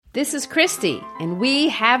This is Christy, and we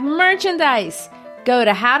have merchandise. Go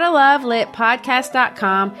to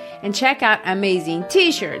howtolovelitpodcast.com and check out amazing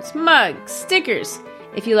t-shirts, mugs, stickers.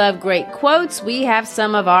 If you love great quotes, we have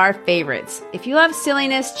some of our favorites. If you love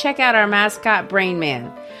silliness, check out our mascot, Brain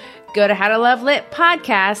Man. Go to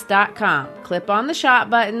howtolovelitpodcast.com, click on the shop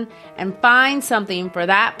button, and find something for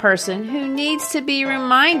that person who needs to be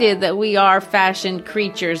reminded that we are fashioned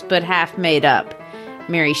creatures but half made up.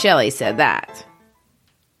 Mary Shelley said that.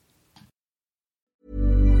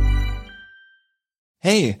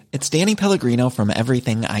 Hey, it's Danny Pellegrino from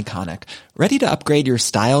Everything Iconic. Ready to upgrade your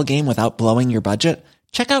style game without blowing your budget?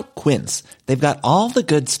 Check out Quince. They've got all the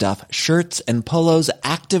good stuff, shirts and polos,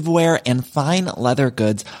 activewear, and fine leather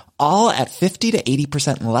goods, all at 50 to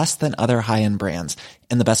 80% less than other high-end brands.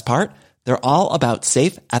 And the best part? They're all about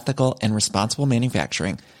safe, ethical, and responsible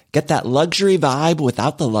manufacturing. Get that luxury vibe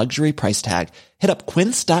without the luxury price tag. Hit up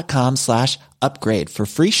quince.com/upgrade for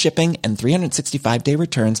free shipping and 365-day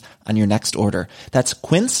returns on your next order. That's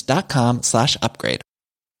quince.com/upgrade.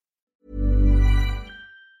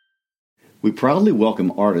 We proudly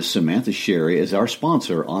welcome artist Samantha Sherry as our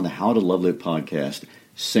sponsor on the How to Love Lit podcast.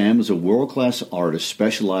 Sam is a world-class artist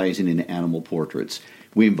specializing in animal portraits.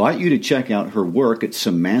 We invite you to check out her work at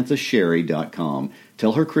samanthasherry.com.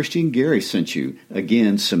 Tell her Christian Gary sent you.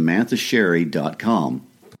 Again, samanthasherry.com.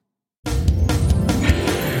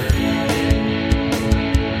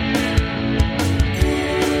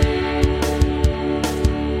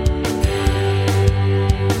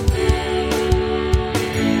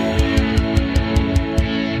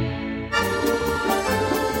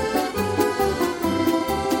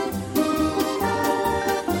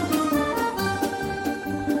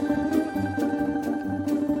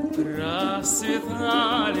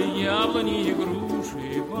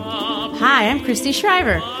 Hi, I'm Christy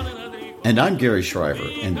Shriver. And I'm Gary Shriver,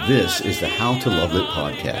 and this is the How to Love Lit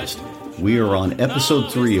podcast. We are on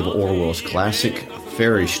episode 3 of Orwell's classic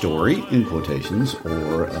fairy story, in quotations,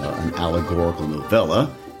 or an allegorical novella,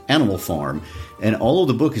 Animal Farm. And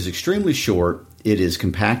although the book is extremely short, it is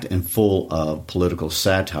compact and full of political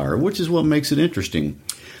satire, which is what makes it interesting.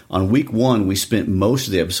 On week 1, we spent most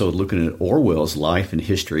of the episode looking at Orwell's life and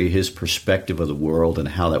history, his perspective of the world, and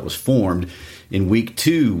how that was formed. In week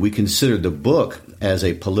 2, we considered the book as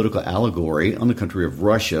a political allegory on the country of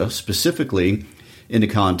Russia, specifically in the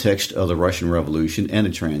context of the Russian Revolution and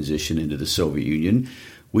the transition into the Soviet Union.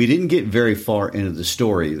 We didn't get very far into the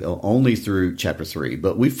story, only through chapter 3,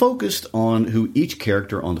 but we focused on who each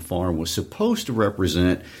character on the farm was supposed to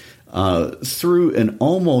represent through an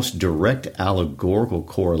almost direct allegorical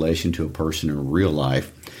correlation to a person in real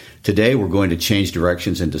life. Today, we're going to change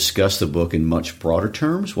directions and discuss the book in much broader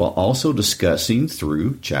terms while also discussing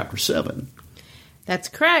through chapter 7. That's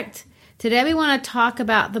correct. Today, we want to talk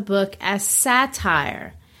about the book as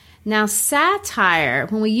satire. Now, satire,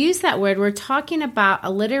 when we use that word, we're talking about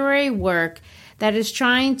a literary work that is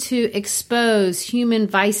trying to expose human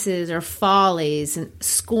vices or follies and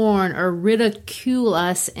scorn or ridicule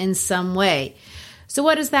us in some way. So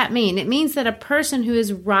what does that mean? It means that a person who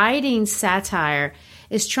is writing satire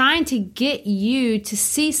is trying to get you to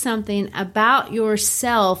see something about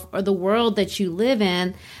yourself or the world that you live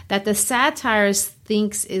in that the satirist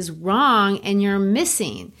thinks is wrong and you're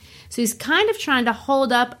missing. So he's kind of trying to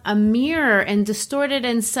hold up a mirror and distort it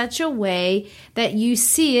in such a way that you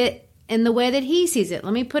see it in the way that he sees it.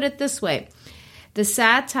 Let me put it this way. The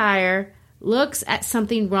satire looks at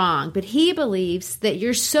something wrong, but he believes that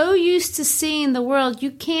you're so used to seeing the world, you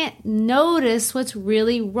can't notice what's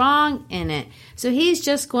really wrong in it. So he's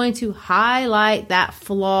just going to highlight that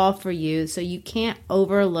flaw for you so you can't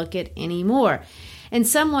overlook it anymore. In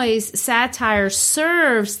some ways, satire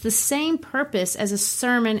serves the same purpose as a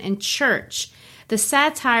sermon in church. The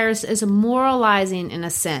satire is moralizing in a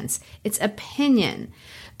sense. It's opinion.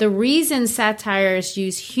 The reason satirists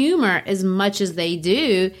use humor as much as they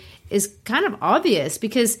do is kind of obvious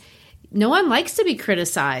because no one likes to be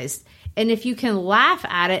criticized. And if you can laugh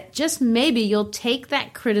at it, just maybe you'll take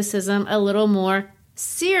that criticism a little more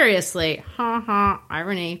seriously. Ha ha,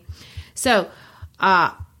 irony. So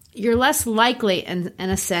you're less likely, in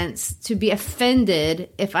a sense, to be offended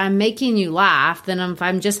if I'm making you laugh than if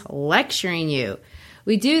I'm just lecturing you.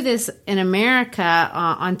 We do this in America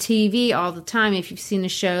on TV all the time. If you've seen a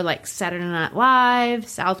show like Saturday Night Live,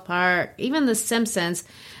 South Park, even The Simpsons,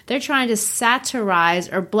 they're trying to satirize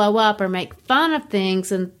or blow up or make fun of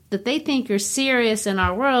things and that they think are serious in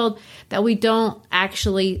our world that we don't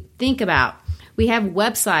actually think about. We have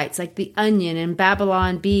websites like The Onion and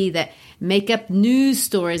Babylon Bee that make up news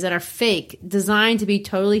stories that are fake, designed to be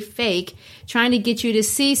totally fake, trying to get you to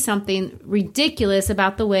see something ridiculous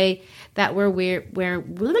about the way that we're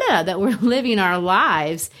living our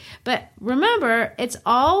lives. But remember, it's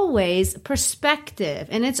always perspective,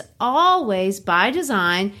 and it's always by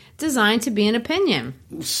design designed to be an opinion.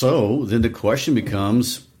 So then the question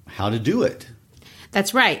becomes how to do it.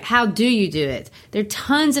 That's right. How do you do it? There are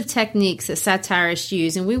tons of techniques that satirists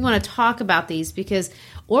use, and we want to talk about these because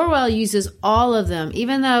Orwell uses all of them,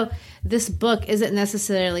 even though this book isn't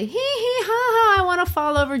necessarily hee hee ha ha, I want to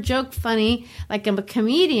fall over joke funny like I'm a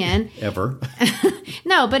comedian. Ever.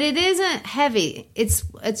 No, but it isn't heavy.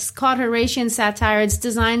 It's called Horatian satire. It's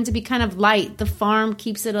designed to be kind of light. The Farm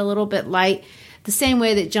keeps it a little bit light, the same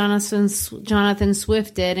way that Jonathan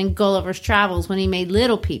Swift did in Gulliver's Travels when he made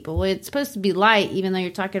Little People. It's supposed to be light, even though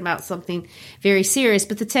you're talking about something very serious.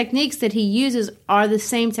 But the techniques that he uses are the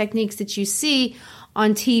same techniques that you see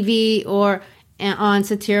on TV or on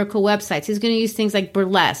satirical websites. He's going to use things like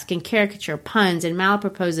burlesque and caricature, puns and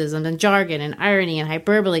malaproposism and jargon and irony and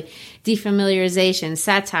hyperbole, defamiliarization,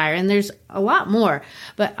 satire, and there's a lot more.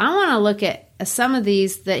 But I want to look at some of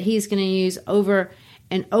these that he's going to use over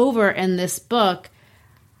and over in this book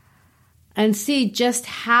and see just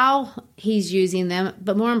how he's using them,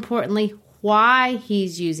 but more importantly, why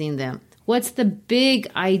he's using them. What's the big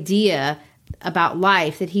idea about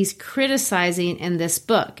life that he's criticizing in this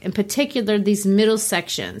book, in particular these middle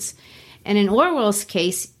sections. And in Orwell's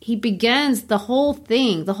case, he begins the whole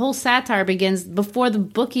thing, the whole satire begins before the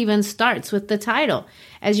book even starts with the title.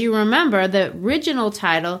 As you remember, the original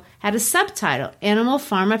title had a subtitle, Animal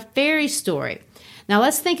Farm, a Fairy Story. Now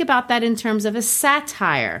let's think about that in terms of a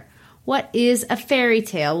satire. What is a fairy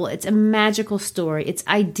tale? Well, it's a magical story. It's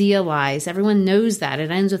idealized. Everyone knows that. It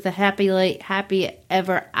ends with a happy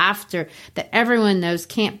ever after that everyone knows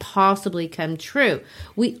can't possibly come true.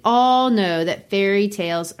 We all know that fairy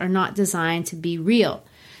tales are not designed to be real.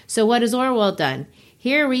 So what has Orwell done?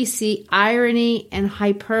 Here we see irony and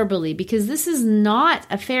hyperbole because this is not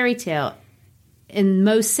a fairy tale in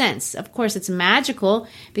most sense. Of course, it's magical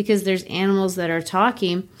because there's animals that are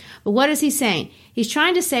talking. But what is he saying? He's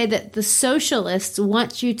trying to say that the socialists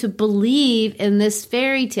want you to believe in this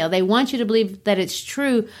fairy tale. They want you to believe that it's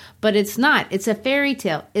true, but it's not. It's a fairy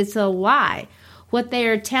tale. It's a lie. What they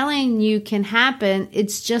are telling you can happen,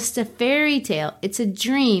 it's just a fairy tale. It's a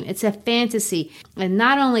dream. It's a fantasy. And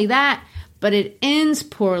not only that, but it ends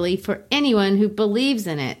poorly for anyone who believes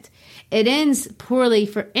in it. It ends poorly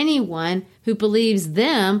for anyone who believes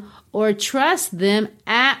them or trusts them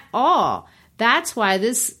at all. That's why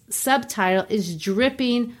this subtitle is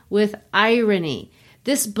dripping with irony.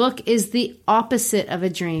 This book is the opposite of a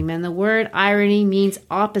dream, and the word irony means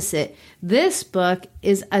opposite. This book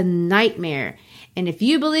is a nightmare. And if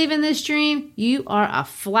you believe in this dream, you are a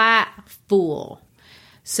flat fool.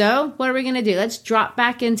 So what are we going to do? Let's drop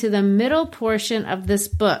back into the middle portion of this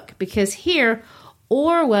book, because here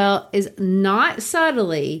Orwell is not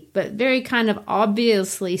subtly, but very kind of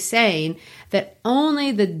obviously saying that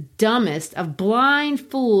only the dumbest of blind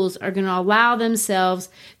fools are going to allow themselves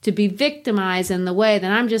to be victimized in the way that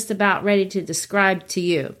I'm just about ready to describe to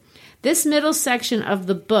you. This middle section of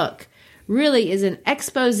the book really is an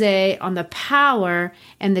expose on the power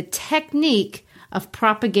and the technique of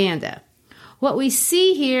propaganda. What we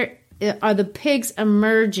see here are the pigs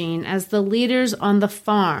emerging as the leaders on the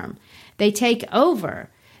farm. They take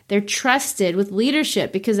over. They're trusted with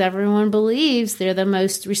leadership because everyone believes they're the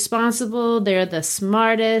most responsible, they're the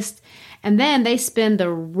smartest, and then they spend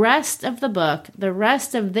the rest of the book, the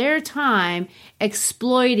rest of their time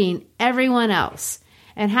exploiting everyone else.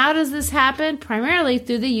 And how does this happen? Primarily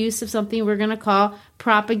through the use of something we're going to call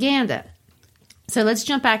propaganda. So let's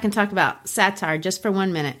jump back and talk about satire just for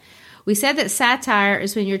 1 minute. We said that satire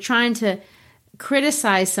is when you're trying to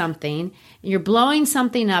criticize something, you're blowing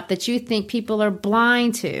something up that you think people are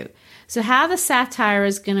blind to. So how the satire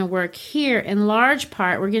is going to work here, in large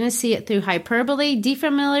part, we're going to see it through hyperbole,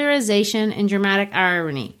 defamiliarization, and dramatic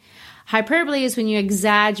irony. Hyperbole is when you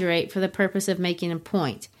exaggerate for the purpose of making a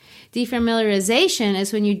point. Defamiliarization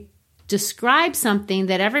is when you describe something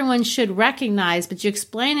that everyone should recognize, but you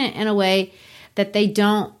explain it in a way that they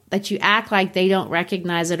don't, that you act like they don't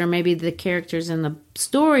recognize it, or maybe the characters in the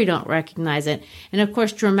story don't recognize it. And of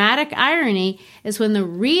course, dramatic irony is when the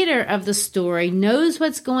reader of the story knows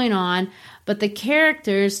what's going on, but the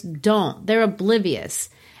characters don't. They're oblivious.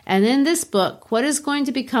 And in this book, what is going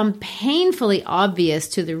to become painfully obvious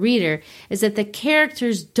to the reader is that the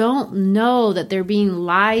characters don't know that they're being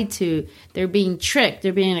lied to, they're being tricked,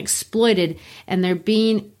 they're being exploited, and they're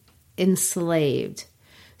being enslaved.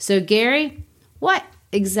 So, Gary, what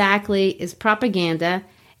exactly is propaganda,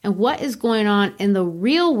 and what is going on in the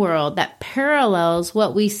real world that parallels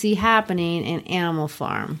what we see happening in Animal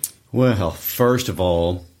Farm? Well, first of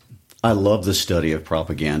all, I love the study of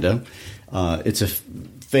propaganda. It's a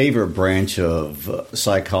favorite branch of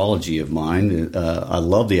psychology of mine. I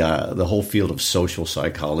love the whole field of social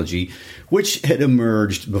psychology, which had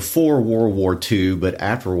emerged before World War II, but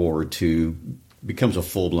after World War II becomes a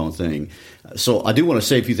full-blown thing. So I do want to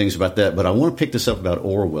say a few things about that, but I want to pick this up about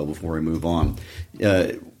Orwell before we move on.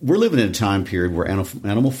 We're living in a time period where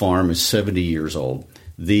Animal Farm is 70 years old.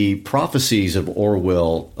 The prophecies of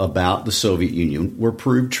Orwell about the Soviet Union were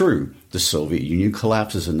proved true. The Soviet Union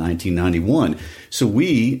collapses in 1991. So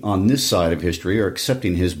we, on this side of history, are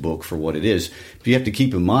accepting his book for what it is. But you have to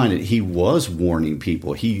keep in mind that he was warning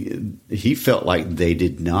people. He felt like they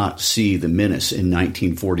did not see the menace in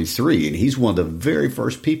 1943. And he's one of the very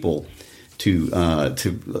first people to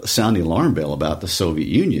sound the alarm bell about the Soviet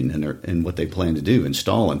Union and what they plan to do, and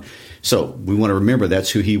Stalin. So we want to remember that's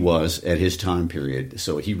who he was at his time period.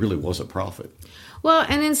 So he really was a prophet. Well,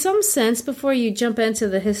 and in some sense, before you jump into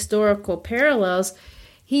the historical parallels,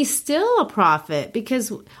 he's still a prophet,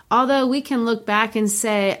 because although we can look back and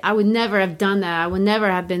say, I would never have done that, I would never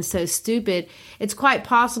have been so stupid, it's quite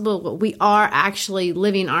possible we are actually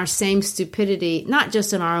living our same stupidity, not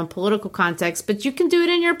just in our own political context, but you can do it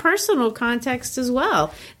in your personal context as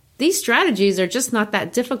well. These strategies are just not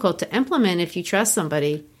that difficult to implement if you trust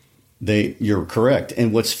somebody. You're correct.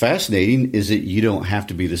 And what's fascinating is that you don't have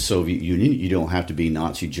to be the Soviet Union. You don't have to be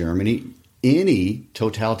Nazi Germany. Any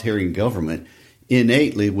totalitarian government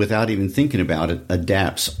innately, without even thinking about it,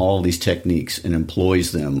 adapts all these techniques and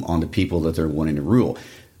employs them on the people that they're wanting to rule.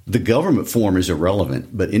 The government form is irrelevant,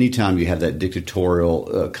 but anytime you have that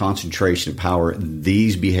dictatorial concentration of power,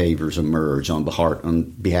 these behaviors emerge on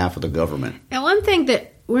behalf of the government. And one thing that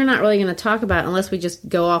we're not really going to talk about unless we just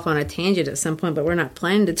go off on a tangent at some point, but we're not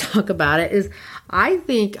planning to talk about it, is I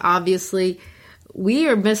think obviously we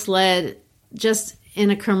are misled just in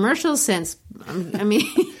a commercial sense. I mean,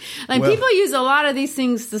 people use a lot of these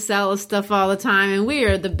things to sell us stuff all the time, and we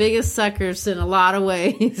are the biggest suckers in a lot of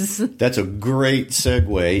ways. That's a great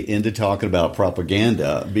segue into talking about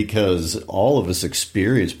propaganda, because all of us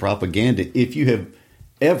experience propaganda. If you have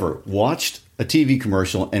ever watched a TV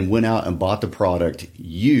commercial and went out and bought the product,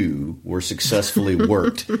 you were successfully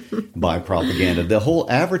worked by propaganda. The whole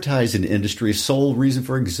advertising industry's sole reason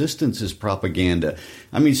for existence is propaganda.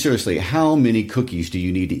 I mean, seriously, how many cookies do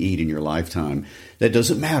you need to eat in your lifetime? That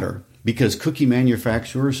doesn't matter, because cookie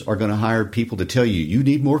manufacturers are going to hire people to tell you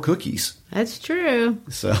need more cookies. That's true.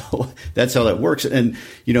 So that's how that works. And,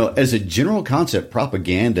 as a general concept,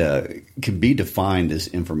 propaganda can be defined as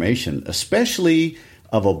information, especially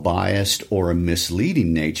of a biased or a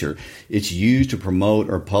misleading nature. It's used to promote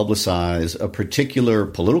or publicize a particular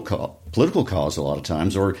political cause a lot of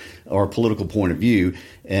times, or a political point of view.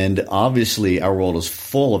 And obviously our world is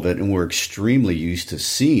full of it, and we're extremely used to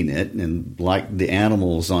seeing it. And like the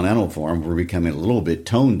animals on Animal Farm, we're becoming a little bit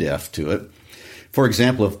tone deaf to it. For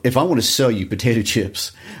example, if I want to sell you potato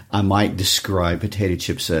chips, I might describe potato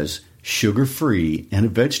chips as sugar-free and a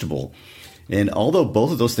vegetable. And although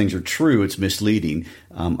both of those things are true, it's misleading.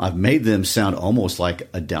 I've made them sound almost like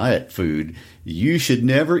a diet food. You should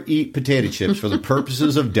never eat potato chips for the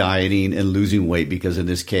purposes of dieting and losing weight, because in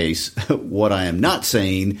this case, what I am not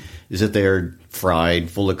saying is that they're fried,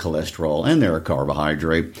 full of cholesterol, and they're a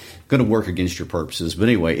carbohydrate. Going to work against your purposes. But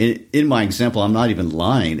anyway, in my example, I'm not even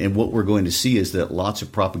lying. And what we're going to see is that lots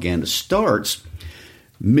of propaganda starts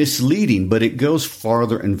misleading, but it goes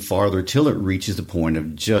farther and farther till it reaches the point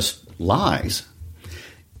of just lies.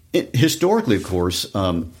 Historically, of course,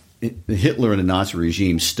 Hitler and the Nazi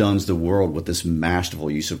regime stuns the world with this masterful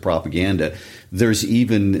use of propaganda. There's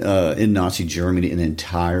even in Nazi Germany an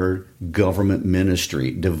entire government ministry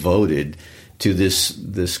devoted to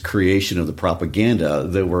this creation of the propaganda.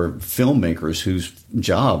 There were filmmakers whose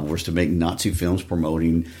job was to make Nazi films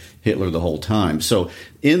promoting Hitler the whole time. So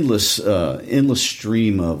endless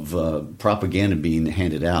stream of propaganda being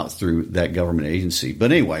handed out through that government agency.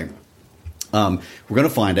 But anyway, we're going to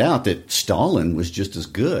find out that Stalin was just as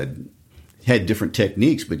good, had different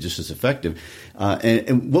techniques, but just as effective.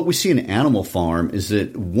 And what we see in Animal Farm is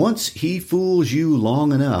that once he fools you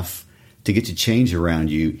long enough to get to change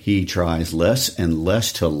around you, he tries less and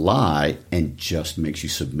less to lie and just makes you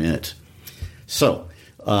submit. So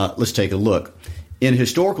let's take a look. In a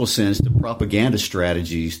historical sense, the propaganda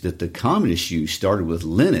strategies that the communists used started with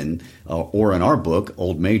Lenin, or in our book,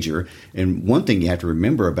 Old Major. And one thing you have to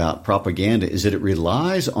remember about propaganda is that it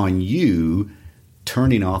relies on you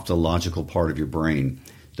turning off the logical part of your brain.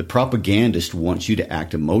 The propagandist wants you to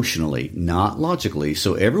act emotionally, not logically.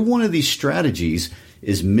 So every one of these strategies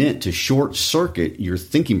is meant to short-circuit your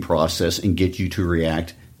thinking process and get you to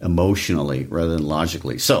react emotionally rather than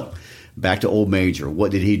logically. So back to Old Major.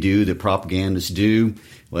 What did he do that propagandists do?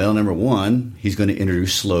 Well, number one, he's going to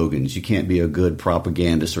introduce slogans. You can't be a good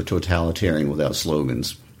propagandist or totalitarian without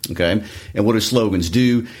slogans. Okay? And what do slogans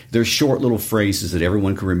do? They're short little phrases that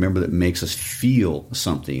everyone can remember that makes us feel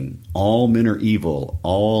something. All men are evil.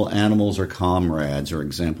 All animals are comrades are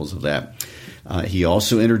examples of that. He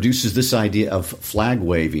also introduces this idea of flag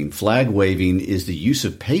waving. Flag waving is the use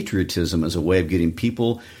of patriotism as a way of getting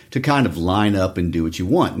people to kind of line up and do what you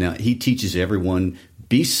want. Now, he teaches everyone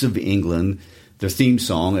Beasts of England, their theme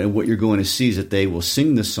song, and what you're going to see is that they will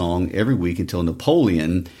sing this song every week until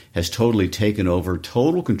Napoleon has totally taken over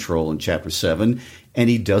total control in Chapter 7, and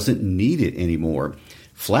he doesn't need it anymore.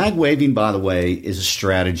 Flag waving, by the way, is a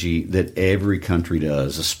strategy that every country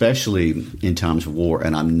does, especially in times of war,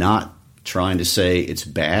 and I'm not trying to say it's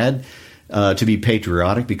bad to be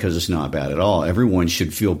patriotic, because it's not bad at all. Everyone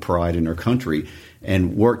should feel pride in their country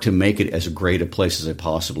and work to make it as great a place as they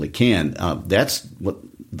possibly can. That's what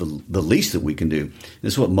the least that we can do.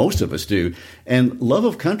 This is what most of us do. And love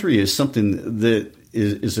of country is something that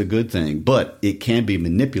is a good thing, but it can be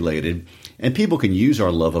manipulated, and people can use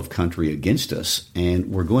our love of country against us.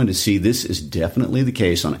 And we're going to see this is definitely the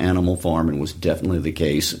case on Animal Farm, and was definitely the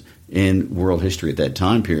case in world history at that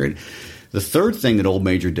time period. The third thing that Old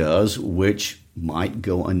Major does, which might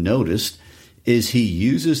go unnoticed, is he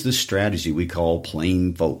uses the strategy we call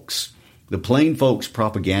plain folks. The plain folks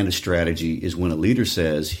propaganda strategy is when a leader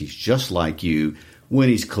says he's just like you when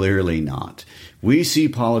he's clearly not. We see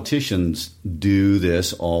politicians do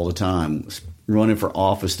this all the time. Running for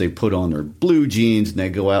office, they put on their blue jeans and they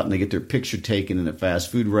go out and they get their picture taken in a fast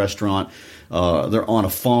food restaurant. They're on a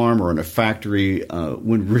farm or in a factory,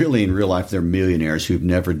 when really in real life they're millionaires who've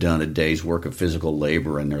never done a day's work of physical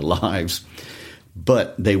labor in their lives.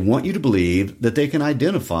 But they want you to believe that they can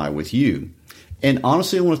identify with you. And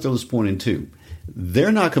honestly, I want to throw this point in too.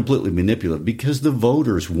 They're not completely manipulative because the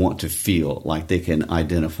voters want to feel like they can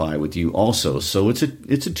identify with you also. So it's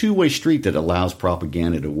a two-way street that allows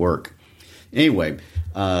propaganda to work. Anyway,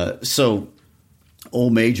 so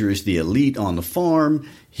Old Major is the elite on the farm.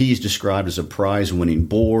 He's described as a prize-winning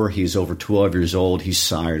boar. He's over 12 years old. He's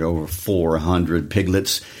sired over 400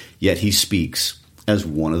 piglets, yet he speaks as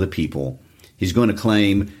one of the people. He's going to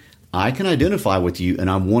claim, I can identify with you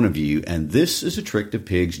and I'm one of you, and this is a trick that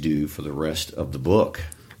pigs do for the rest of the book.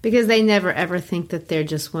 Because they never ever think that they're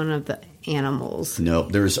just one of the animals. No,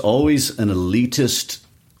 there's always an elitist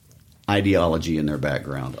ideology in their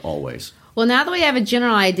background, always. Well, now that we have a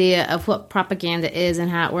general idea of what propaganda is and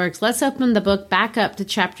how it works, let's open the book back up to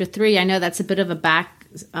Chapter 3. I know that's a bit of a back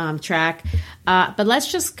track, but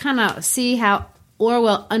let's just kind of see how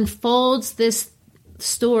Orwell unfolds this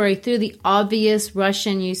story through the obvious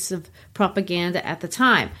Russian use of propaganda at the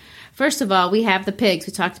time. First of all, we have the pigs.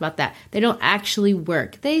 We talked about that. They don't actually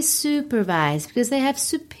work. They supervise because they have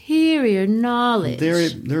superior knowledge.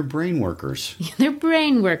 They're brain workers. They're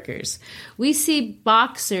brain workers. We see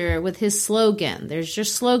Boxer with his slogan. There's your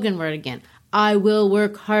slogan word again. I will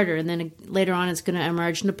work harder. And then later on it's going to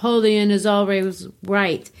emerge. Napoleon is always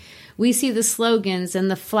right. We see the slogans and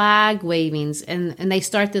the flag wavings, and they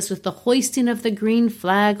start this with the hoisting of the green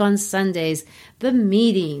flag on Sundays, the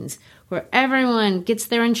meetings, where everyone gets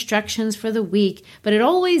their instructions for the week, but it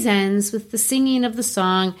always ends with the singing of the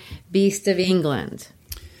song, Beast of England.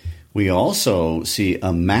 We also see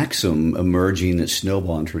a maxim emerging that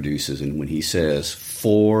Snowball introduces, and when he says,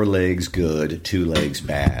 4 legs good, 2 legs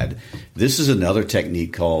bad. This is another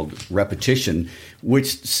technique called repetition,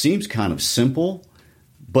 which seems kind of simple,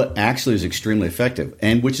 but actually is extremely effective,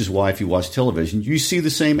 and which is why if you watch television, you see the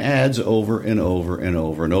same ads over and over and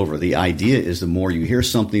over and over. The idea is the more you hear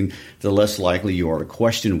something, the less likely you are to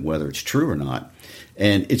question whether it's true or not.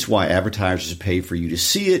 And it's why advertisers pay for you to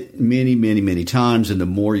see it many, many, many times, and the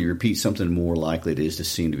more you repeat something, the more likely it is to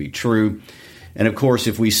seem to be true. And of course,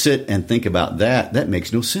 if we sit and think about that, that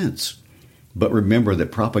makes no sense. But remember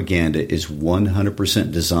that propaganda is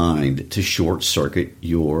 100% designed to short-circuit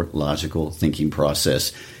your logical thinking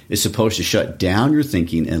process. It's supposed to shut down your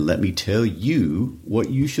thinking and let me tell you what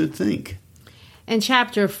you should think. In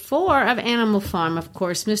Chapter 4 of Animal Farm, of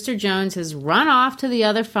course, Mr. Jones has run off to the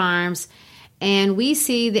other farms, and we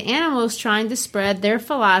see the animals trying to spread their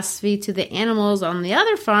philosophy to the animals on the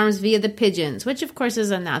other farms via the pigeons, which, of course,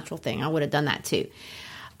 is a natural thing. I would have done that, too.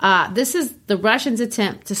 This is the Russians'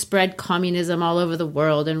 attempt to spread communism all over the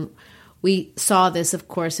world, and we saw this, of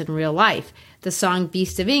course, in real life. The song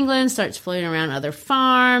Beast of England starts floating around other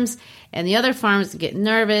farms, and the other farms get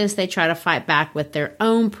nervous. They try to fight back with their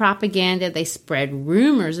own propaganda. They spread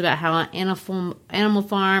rumors about how on Animal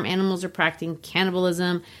Farm animals are practicing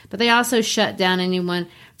cannibalism, but they also shut down anyone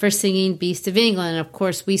for singing Beast of England. And of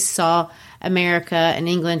course, we saw America and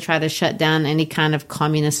England try to shut down any kind of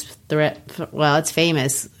communist threat. Well, it's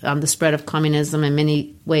famous, the spread of communism in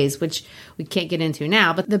many ways, which we can't get into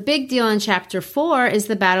now. But the big deal in chapter 4 is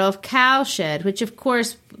the Battle of Cowshed, which of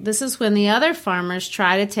course, this is when the other farmers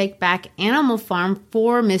try to take back Animal Farm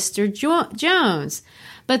for Mr. Jones.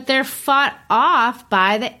 But they're fought off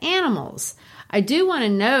by the animals. I do want to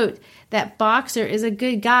note that Boxer is a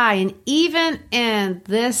good guy, and even in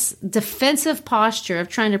this defensive posture of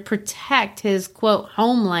trying to protect his, quote,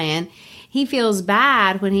 homeland, he feels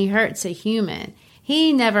bad when he hurts a human.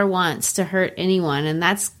 He never wants to hurt anyone, and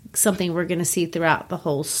that's something we're going to see throughout the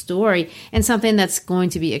whole story, and something that's going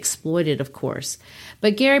to be exploited, of course.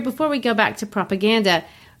 But Gary, before we go back to propaganda,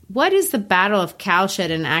 what is the Battle of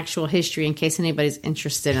Cowshed in actual history, in case anybody's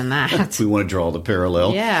interested in that? We want to draw the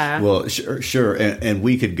parallel. Yeah. Well, sure. And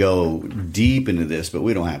we could go deep into this, but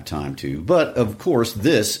we don't have time to. But, of course,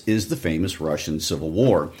 this is the famous Russian Civil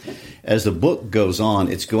War. As the book goes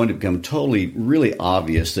on, it's going to become really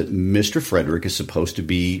obvious that Mr. Frederick is supposed to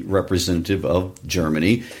be representative of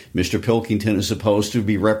Germany. Mr. Pilkington is supposed to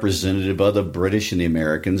be representative of the British and the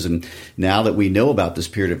Americans. And now that we know about this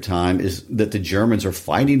period of time, is that the Germans are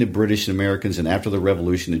fighting the British and Americans, and after the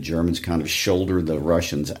revolution, the Germans kind of shouldered the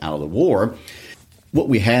Russians out of the war. What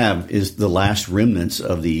we have is the last remnants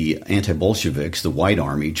of the anti-Bolsheviks, the White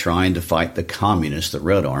Army, trying to fight the communists, the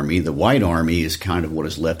Red Army. The White Army is kind of what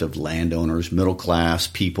is left of landowners, middle-class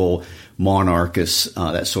people, monarchists,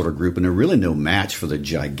 that sort of group, and they're really no match for the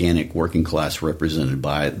gigantic working class represented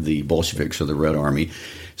by the Bolsheviks or the Red Army.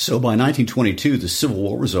 So by 1922, the Civil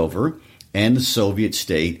War was over, and the Soviet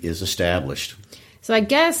state is established. So I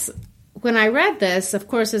guess when I read this, of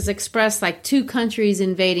course, it's expressed like two countries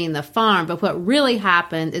invading the farm. But what really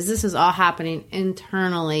happened is this is all happening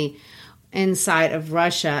internally inside of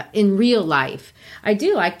Russia in real life. I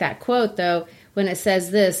do like that quote, though, when it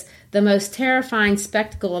says this: the most terrifying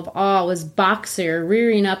spectacle of all was Boxer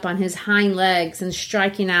rearing up on his hind legs and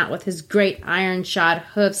striking out with his great iron-shod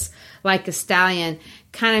hoofs like a stallion.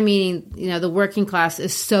 Kind of meaning, the working class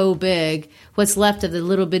is so big, what's left of the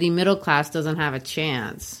little bitty middle class doesn't have a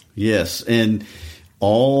chance. Yes, and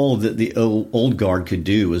all that the old guard could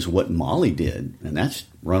do is what Molly did, and that's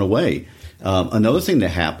run away. Another thing that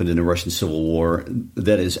happened in the Russian Civil War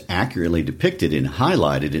that is accurately depicted and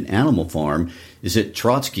highlighted in Animal Farm is that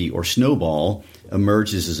Trotsky, or Snowball,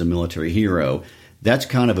 emerges as a military hero. That's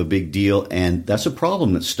kind of a big deal, and that's a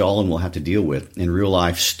problem that Stalin will have to deal with. In real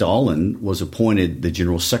life, Stalin was appointed the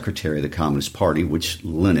General Secretary of the Communist Party, which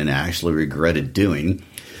Lenin actually regretted doing.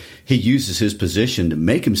 He uses his position to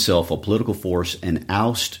make himself a political force and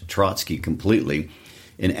oust Trotsky completely.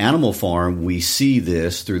 In Animal Farm, we see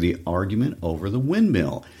this through the argument over the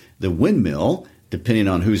windmill. The windmill, depending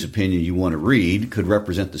on whose opinion you want to read, could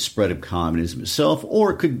represent the spread of communism itself,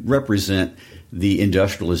 or it could represent the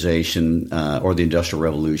industrialization or the Industrial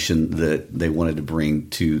Revolution that they wanted to bring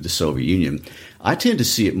to the Soviet Union. I tend to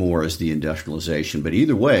see it more as the industrialization, but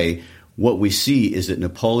either way, what we see is that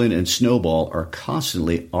Napoleon and Snowball are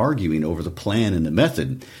constantly arguing over the plan and the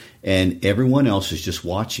method, and everyone else is just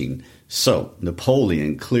watching. So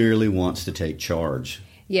Napoleon clearly wants to take charge.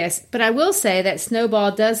 Yes, but I will say that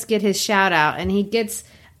Snowball does get his shout out, and he gets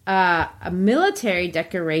a military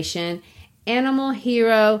decoration, Animal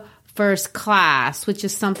Hero First Class, which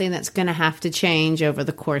is something that's going to have to change over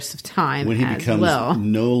the course of time. When he becomes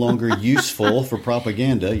no longer useful for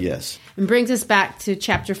propaganda, yes. And brings us back to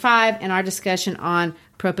Chapter 5 and our discussion on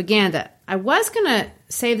propaganda. I was going to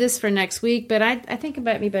save this for next week, but I think it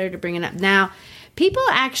might be better to bring it up now. People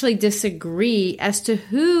actually disagree as to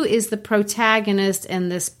who is the protagonist in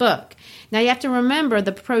this book. Now, you have to remember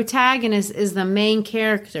the protagonist is the main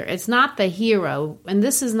character. It's not the hero, and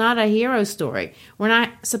this is not a hero story. We're not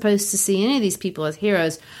supposed to see any of these people as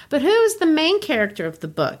heroes. But who is the main character of the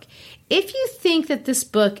book? If you think that this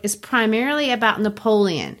book is primarily about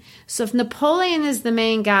Napoleon, so if Napoleon is the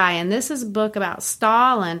main guy and this is a book about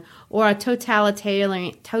Stalin or a totalitarian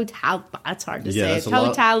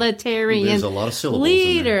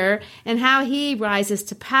leader and how he rises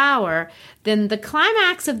to power, then the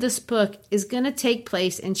climax of this book is going to take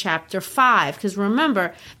place in Chapter 5. Because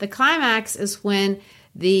remember, the climax is when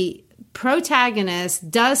the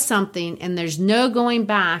protagonist does something and there's no going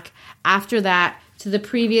back after that to the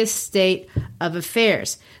previous state of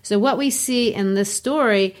affairs. So what we see in this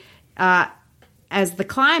story as the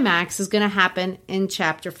climax is going to happen in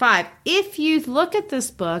Chapter 5. If you look at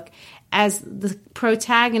this book as the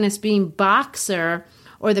protagonist being Boxer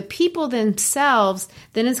or the people themselves,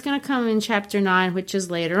 then it's going to come in Chapter 9, which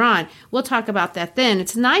is later on. We'll talk about that then.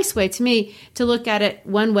 It's a nice way to me to look at it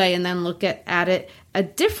one way and then look at it a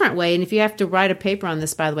different way. And if you have to write a paper on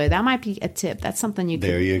this, by the way, that might be a tip. That's something you could,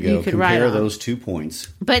 there you go. You could write Compare on. those 2 points.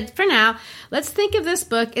 But for now, let's think of this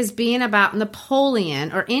book as being about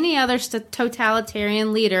Napoleon or any other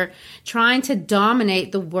totalitarian leader trying to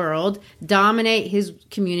dominate the world, dominate his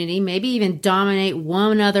community, maybe even dominate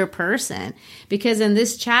one other person. Because in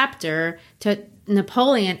this chapter,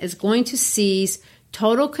 Napoleon is going to seize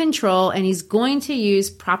total control, and he's going to use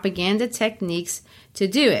propaganda techniques to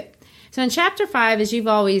do it. So in chapter 5, as you've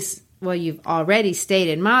already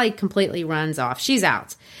stated, Molly completely runs off. She's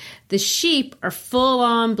out. The sheep are full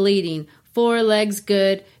on bleeding, 4 legs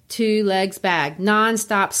good, 2 legs bad,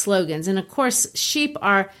 nonstop slogans. And of course, sheep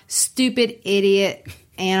are stupid, idiot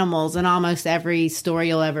animals in almost every story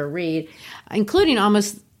you'll ever read, including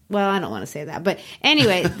well, I don't want to say that. But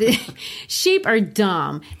anyway, the sheep are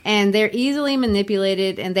dumb and they're easily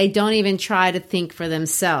manipulated and they don't even try to think for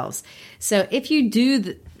themselves. So if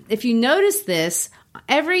you notice this,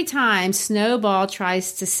 every time Snowball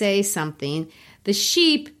tries to say something, the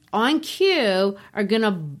sheep on cue are going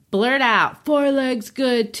to blurt out 4 legs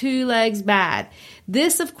good, 2 legs bad.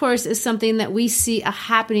 This, of course, is something that we see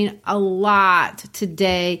happening a lot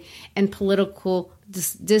today in political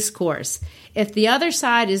discourse. If the other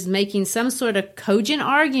side is making some sort of cogent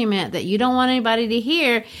argument that you don't want anybody to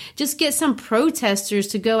hear, just get some protesters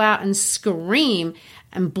to go out and scream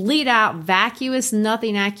and bleat out vacuous,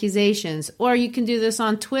 nothing accusations. Or you can do this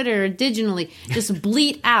on Twitter or digitally. Just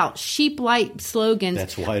bleat out sheep-like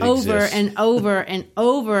slogans over and over and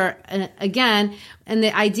over again. And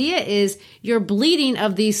the idea is your bleating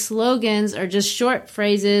of these slogans or just short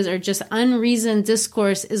phrases or just unreasoned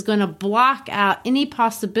discourse is going to block out any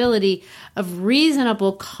possibility of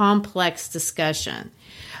reasonable, complex discussion.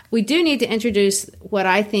 We do need to introduce what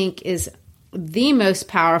I think is the most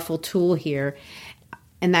powerful tool here,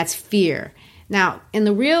 and that's fear. Now, in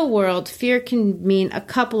the real world, fear can mean a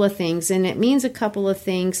couple of things, and it means a couple of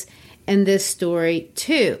things in this story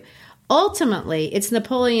too. Ultimately, it's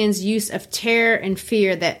Napoleon's use of terror and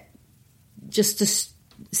fear that just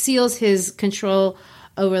seals his control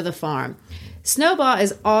over the farm. Snowball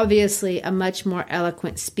is obviously a much more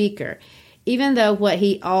eloquent speaker. Even though what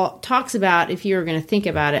he talks about, if you were going to think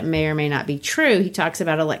about it, may or may not be true. He talks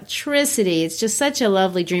about electricity. It's just such a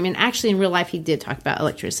lovely dream. And actually, in real life, he did talk about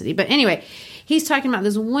electricity. But anyway, he's talking about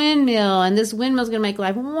this windmill, and this windmill is going to make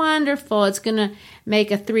life wonderful. It's going to make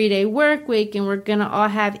a 3-day work week, and we're going to all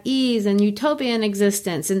have ease and utopian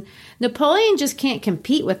existence. And Napoleon just can't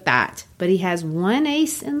compete with that. But he has one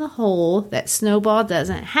ace in the hole that Snowball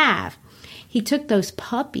doesn't have. He took those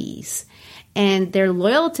puppies, and they're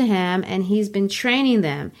loyal to him, and he's been training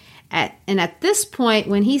them. At this point,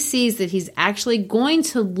 when he sees that he's actually going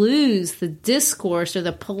to lose the discourse or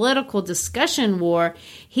the political discussion war,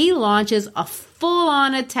 he launches a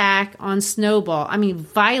full-on attack on Snowball. I mean,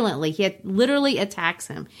 violently. He literally attacks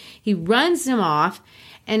him. He runs him off,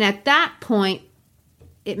 and at that point,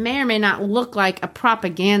 it may or may not look like a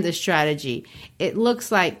propaganda strategy. It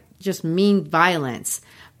looks like just mean violence.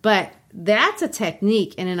 But that's a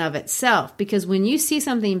technique in and of itself, because when you see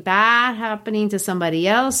something bad happening to somebody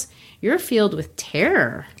else, you're filled with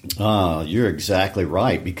terror. You're exactly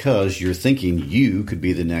right, because you're thinking you could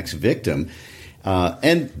be the next victim.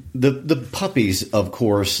 And the puppies, of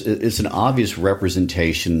course, is an obvious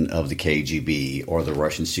representation of the KGB or the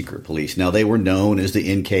Russian secret police. Now, they were known as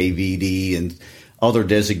the NKVD and other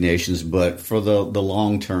designations, but for the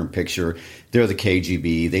long-term picture, they're the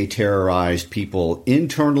KGB. They terrorized people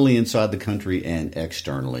internally inside the country and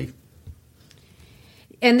externally.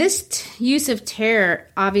 And this use of terror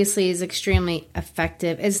obviously is extremely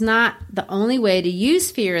effective. It's not the only way to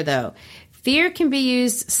use fear, though. Fear can be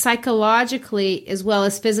used psychologically as well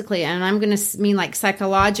as physically. And I'm going to mean like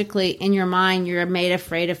psychologically in your mind, you're made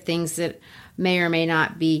afraid of things that may or may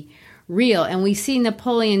not be real. And we see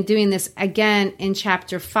Napoleon doing this again in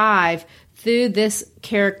chapter 5 through this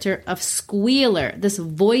character of Squealer, this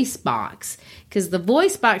voice box. Because the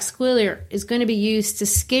voice box Squealer is going to be used to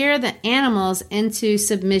scare the animals into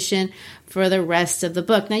submission for the rest of the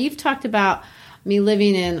book. Now, you've talked about me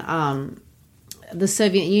living in the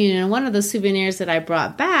Soviet Union, and one of the souvenirs that I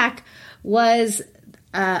brought back was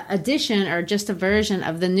edition or just a version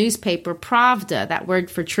of the newspaper Pravda, that word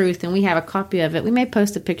for truth, and we have a copy of it. We may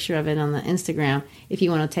post a picture of it on the Instagram if you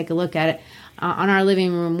want to take a look at it on our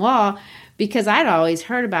living room wall, because I'd always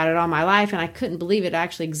heard about it all my life, and I couldn't believe it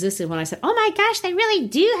actually existed when I said, oh my gosh, they really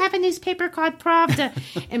do have a newspaper called Pravda.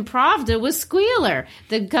 And Pravda was Squealer.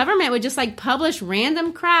 The government would just like publish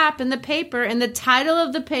random crap in the paper, and the title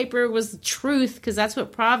of the paper was Truth, because that's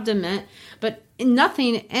what Pravda meant. But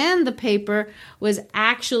nothing in the paper was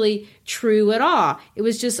actually true at all. It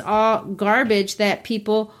was just all garbage that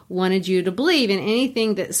people wanted you to believe. And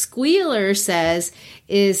anything that Squealer says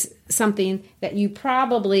is something that you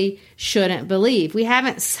probably shouldn't believe. We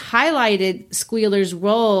haven't highlighted Squealer's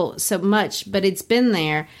role so much, but it's been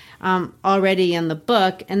there already in the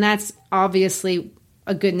book. And that's obviously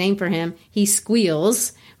a good name for him. He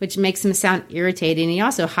squeals, which makes him sound irritating. He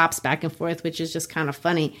also hops back and forth, which is just kind of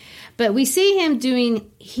funny. But we see him doing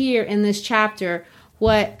here in this chapter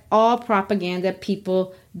what all propaganda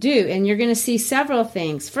people do. And you're going to see several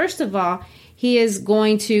things. First of all, he is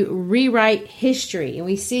going to rewrite history. And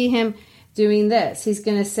we see him doing this. He's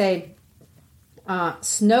going to say,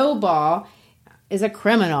 Snowball is a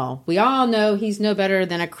criminal. We all know he's no better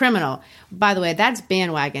than a criminal. By the way, that's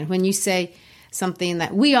bandwagon. When you say something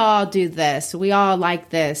that we all do this, we all like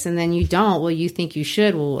this, and then you don't, well, you think you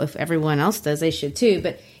should. Well, if everyone else does, they should too.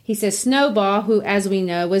 But he says, Snowball, who, as we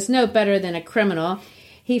know, was no better than a criminal,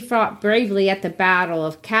 he fought bravely at the Battle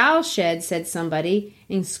of Cowshed, said somebody.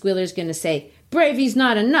 And Squealer's going to say, bravy's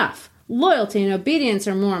not enough. Loyalty and obedience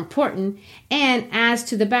are more important. And as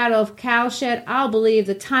to the Battle of Cowshed, I'll believe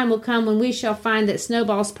the time will come when we shall find that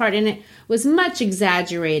Snowball's part in it was much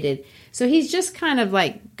exaggerated. So he's just kind of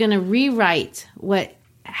like going to rewrite what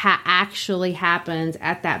actually happened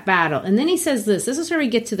at that battle. And then he says this is where we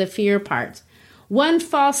get to the fear part. One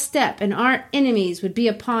false step and our enemies would be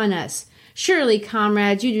upon us. Surely,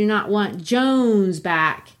 comrades, you do not want Jones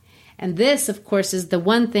back. And this, of course, is the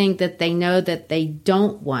one thing that they know that they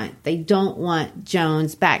don't want. They don't want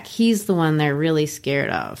Jones back. He's the one they're really scared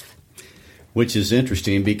of. Which is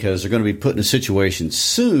interesting because they're going to be put in a situation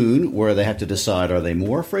soon where they have to decide, are they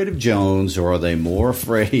more afraid of Jones or are they more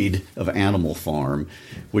afraid of Animal Farm,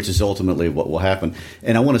 which is ultimately what will happen.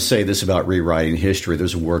 And I want to say this about rewriting history.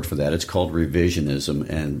 There's a word for that. It's called revisionism.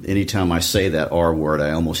 And anytime I say that R word,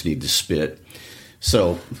 I almost need to spit.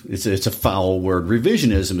 So it's a foul word.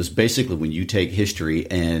 Revisionism is basically when you take history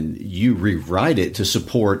and you rewrite it to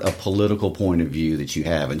support a political point of view that you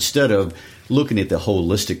have. Instead of looking at the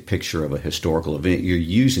holistic picture of a historical event, you're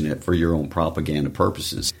using it for your own propaganda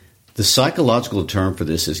purposes. The psychological term for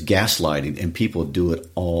this is gaslighting, and people do it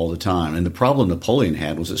all the time. And the problem Napoleon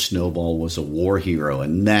had was that Snowball was a war hero,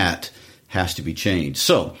 and that has to be changed.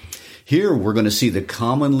 So here we're going to see the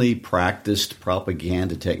commonly practiced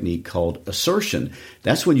propaganda technique called assertion.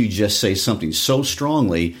 That's when you just say something so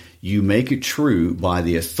strongly, you make it true by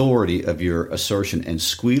the authority of your assertion. And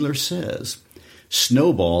Squealer says,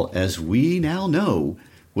 Snowball, as we now know,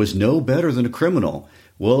 was no better than a criminal.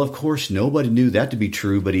 Well, of course, nobody knew that to be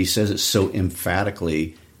true, but he says it so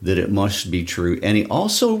emphatically that it must be true. And he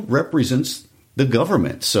also represents the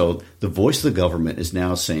government. So the voice of the government is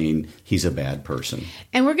now saying he's a bad person.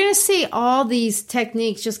 And we're going to see all these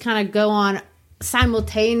techniques just kind of go on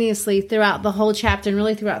simultaneously throughout the whole chapter and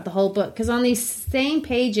really throughout the whole book. Because on these same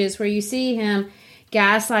pages where you see him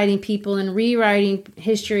gaslighting people and rewriting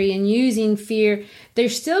history and using fear, they're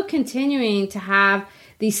still continuing to have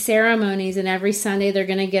these ceremonies, and every Sunday they're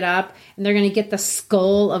going to get up and they're going to get the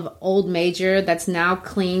skull of Old Major that's now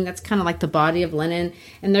clean. That's kind of like the body of Lenin,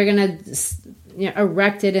 and they're going to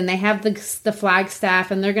erect it, and they have the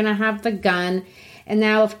flagstaff, and they're going to have the gun. And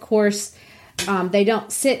now, of course, they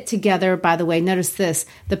don't sit together, by the way. Notice this.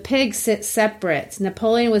 The pigs sit separate.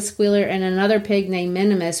 Napoleon with Squealer and another pig named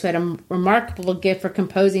Minimus, who had a remarkable gift for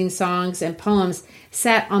composing songs and poems,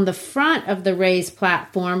 sat on the front of the raised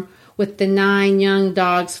platform with the 9 young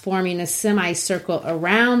dogs forming a semicircle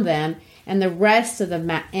around them. And the rest of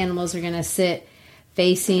the animals are going to sit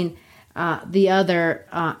facing the other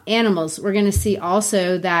animals. We're going to see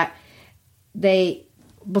also that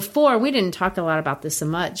before, we didn't talk a lot about this so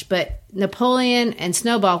much, but Napoleon and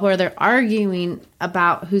Snowball, where they're arguing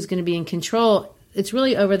about who's going to be in control, it's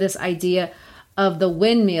really over this idea of the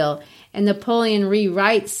windmill. And Napoleon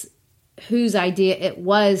rewrites whose idea it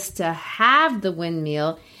was to have the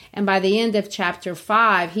windmill. And by the end of chapter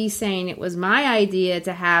 5, he's saying it was my idea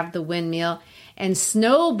to have the windmill. And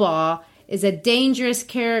Snowball is a dangerous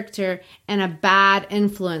character and a bad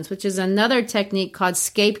influence, which is another technique called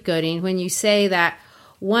scapegoating, when you say that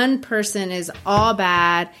one person is all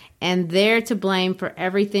bad and they're to blame for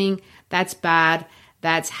everything that's bad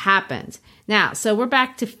that's happened. Now, so we're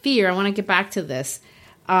back to fear. I want to get back to this.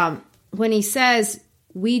 When he says,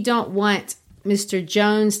 we don't want Mr.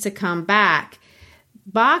 Jones to come back,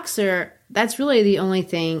 Boxer, that's really the only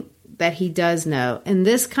thing that he does know. And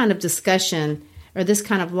this kind of discussion or this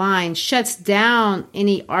kind of line shuts down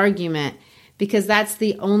any argument because that's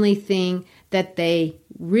the only thing that they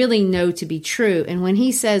really know to be true. And when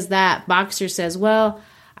he says that, Boxer says, well,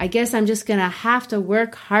 I guess I'm just going to have to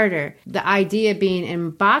work harder. The idea being in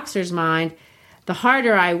Boxer's mind, the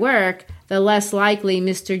harder I work, the less likely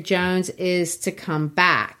Mr. Jones is to come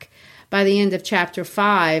back. By the end of chapter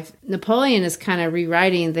 5, Napoleon is kind of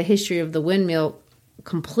rewriting the history of the windmill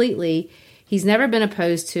completely. He's never been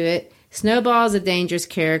opposed to it. Snowball is a dangerous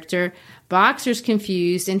character. Boxer's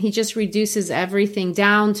confused, and he just reduces everything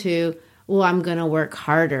down to, well, I'm going to work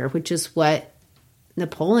harder, which is what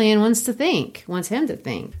Napoleon wants him to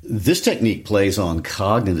think. This technique plays on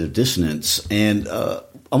cognitive dissonance, and I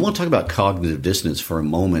want to talk about cognitive dissonance for a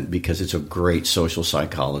moment because it's a great social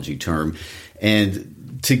psychology term.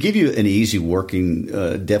 And to give you an easy working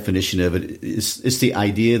definition of it, it's the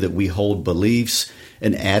idea that we hold beliefs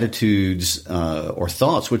and attitudes or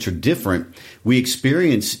thoughts which are different. We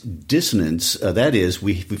experience dissonance, that is,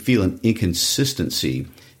 we feel an inconsistency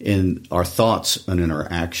in our thoughts and in our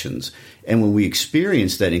actions. And when we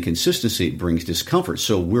experience that inconsistency, it brings discomfort.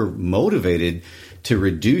 So we're motivated to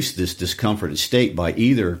reduce this discomforted state by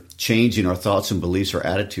either changing our thoughts and beliefs or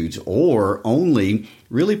attitudes, or only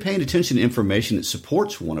really paying attention to information that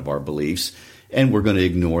supports one of our beliefs, and we're going to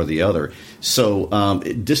ignore the other. So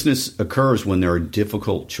dissonance occurs when there are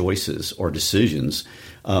difficult choices or decisions,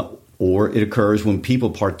 or it occurs when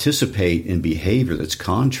people participate in behavior that's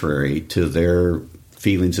contrary to their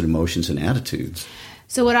feelings and emotions and attitudes.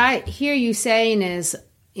 So what I hear you saying is,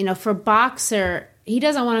 for Boxer, he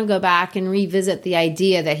doesn't want to go back and revisit the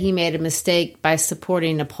idea that he made a mistake by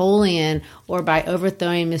supporting Napoleon or by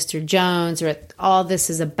overthrowing Mr. Jones, or all this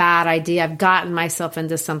is a bad idea. I've gotten myself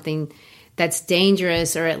into something that's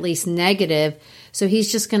dangerous or at least negative. So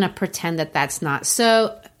he's just going to pretend that that's not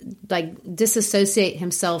so, disassociate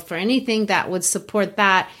himself for anything that would support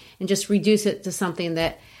that and just reduce it to something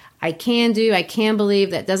that I can do, I can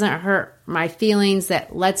believe, that doesn't hurt my feelings,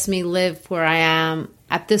 that lets me live where I am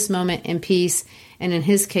at this moment in peace. And in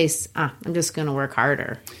his case, I'm just going to work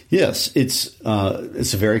harder. Yes, it's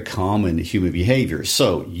a very common human behavior.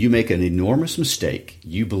 So you make an enormous mistake.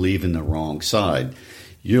 You believe in the wrong side.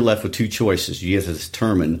 You're left with two choices. You have to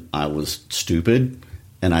determine I was stupid,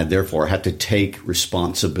 and I therefore have to take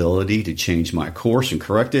responsibility to change my course and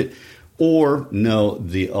correct it, or no,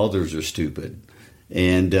 the others are stupid.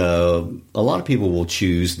 And a lot of people will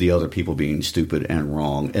choose the other people being stupid and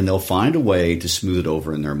wrong, and they'll find a way to smooth it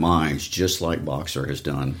over in their minds, just like Boxer has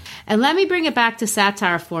done. And let me bring it back to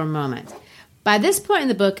satire for a moment. By this point in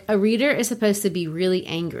the book, a reader is supposed to be really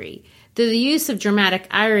angry. Through the use of dramatic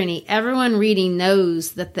irony, everyone reading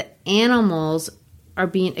knows that the animals are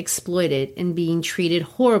being exploited and being treated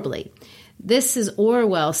horribly. This is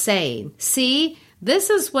Orwell saying, see,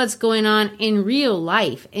 this is what's going on in real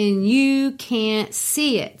life, and you can't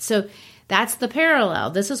see it. So that's the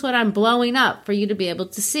parallel. This is what I'm blowing up for you to be able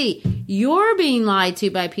to see. You're being lied to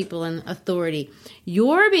by people in authority.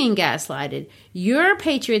 You're being gaslighted. Your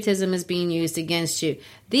patriotism is being used against you.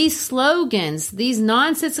 These slogans, these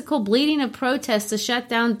nonsensical bleating of protests to shut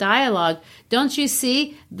down dialogue, don't you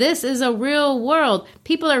see? This is a real world.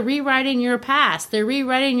 People are rewriting your past. They're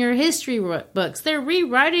rewriting your history books. They're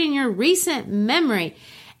rewriting your recent memory.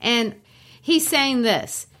 And he's saying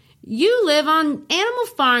this, you live on Animal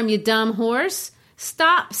Farm, you dumb horse.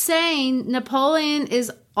 Stop saying Napoleon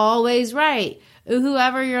is always right.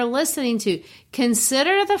 Whoever you're listening to,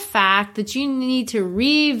 consider the fact that you need to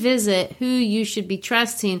revisit who you should be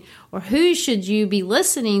trusting or who should you be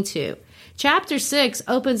listening to. Chapter 6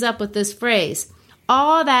 opens up with this phrase,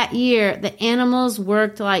 all that year the animals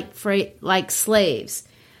worked like slaves.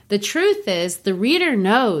 The truth is, the reader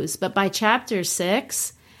knows, but by chapter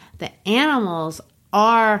 6, the animals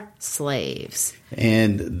are slaves.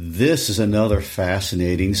 And this is another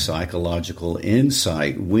fascinating psychological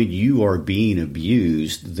insight. When you are being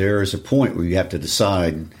abused, there is a point where you have to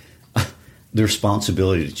decide the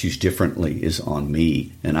responsibility to choose differently is on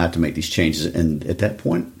me, and I have to make these changes. And at that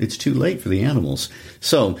point, it's too late for the animals.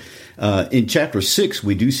 So in Chapter 6,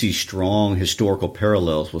 we do see strong historical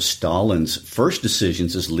parallels with Stalin's first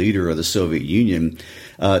decisions as leader of the Soviet Union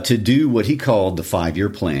to do what he called the 5-year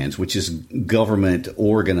plans, which is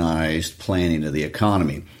government-organized planning of the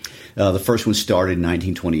economy. The first one started in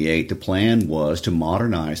 1928. The plan was to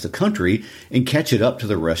modernize the country and catch it up to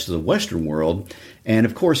the rest of the Western world. And,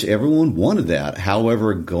 of course, everyone wanted that.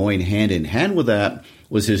 However, going hand in hand with that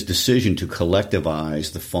was his decision to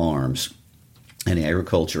collectivize the farms. and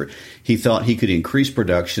agriculture. He thought he could increase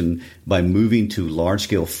production by moving to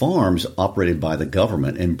large-scale farms operated by the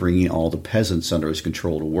government and bringing all the peasants under his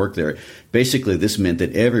control to work there. Basically, this meant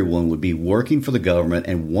that everyone would be working for the government,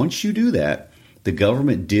 and once you do that, the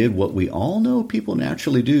government did what we all know people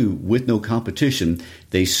naturally do with no competition.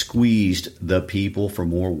 They squeezed the people for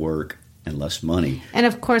more work and less money. And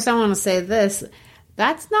of course, I want to say this.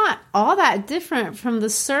 That's not all that different from the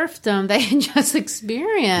serfdom they had just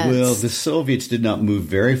experienced. Well, the Soviets did not move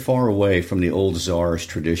very far away from the old czarist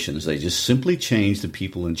traditions. They just simply changed the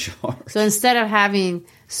people in charge. So instead of having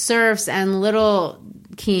serfs and little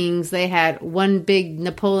kings, they had one big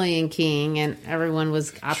Napoleon king, and everyone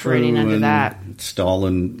was operating under that.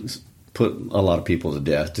 Stalin put a lot of people to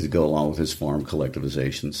death to go along with his farm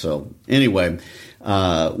collectivization. So anyway,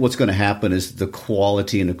 what's going to happen is the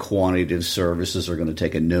quality and the quantity of services are going to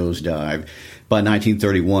take a nosedive. By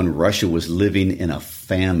 1931, Russia was living in a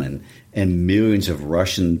famine, and millions of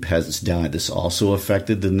Russian peasants died. This also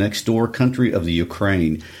affected the next door country of the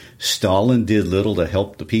Ukraine. Stalin did little to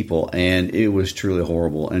help the people, and it was truly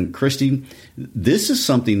horrible. And Christy, this is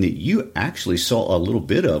something that you actually saw a little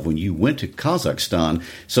bit of when you went to Kazakhstan.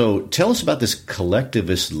 So tell us about this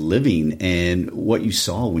collectivist living and what you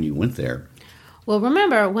saw when you went there. Well,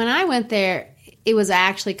 remember, when I went there, it was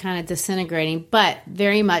actually kind of disintegrating, but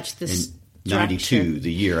very much the structure. 92,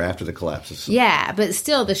 the year after the collapse. Yeah, but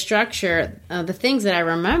still the structure, the things that I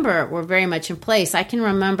remember were very much in place. I can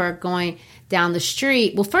remember going down the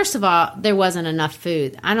street. Well, first of all, there wasn't enough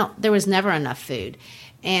food. There was never enough food.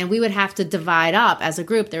 And we would have to divide up as a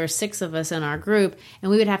group. There were 6 of us in our group, and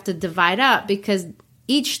we would have to divide up because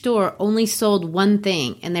each store only sold one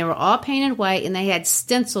thing, and they were all painted white, and they had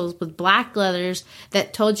stencils with black letters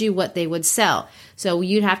that told you what they would sell. So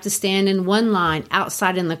you'd have to stand in one line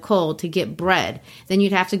outside in the cold to get bread. Then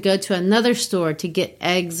you'd have to go to another store to get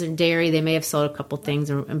eggs or dairy. They may have sold a couple things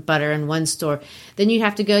and butter in one store. Then you'd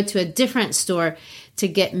have to go to a different store to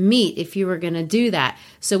get meat if you were going to do that.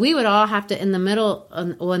 So we would all have to, in the middle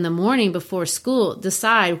or in the morning before school,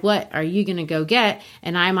 decide what are you going to go get.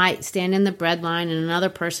 And I might stand in the bread line, and another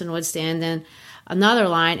person would stand in another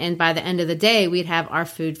line. And by the end of the day, we'd have our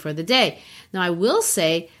food for the day. Now, I will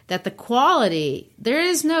say that the quality, there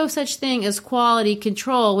is no such thing as quality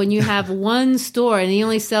control when you have one store and he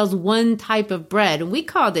only sells one type of bread. And we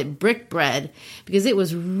called it brick bread because it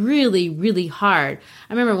was really, really hard.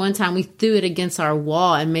 I remember one time we threw it against our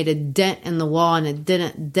wall and made a dent in the wall, and it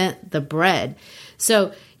didn't dent the bread.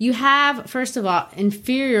 So you have, first of all,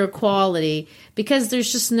 inferior quality because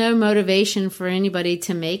there's just no motivation for anybody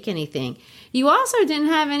to make anything. You also didn't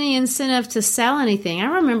have any incentive to sell anything.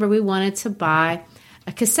 I remember we wanted to buy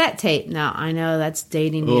a cassette tape. Now, I know that's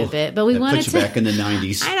dating me a bit, but we wanted to. Back in the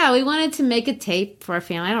 90s. I know. We wanted to make a tape for our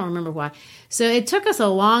family. I don't remember why. So it took us a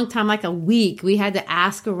long time, like a week. We had to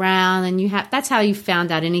ask around, and that's how you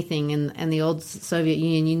found out anything in the old Soviet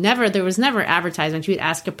Union. There was never advertisement. You would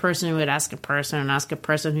ask a person who would ask a person and ask a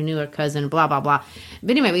person who knew their cousin, blah, blah, blah.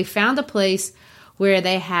 But anyway, we found a place where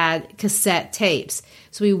they had cassette tapes.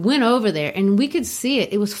 So we went over there, and we could see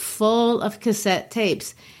it. It was full of cassette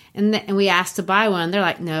tapes. And we asked to buy one. They're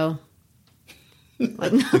like, no.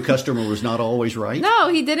 Like, no. The customer was not always right? No,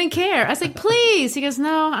 he didn't care. I was like, please. He goes,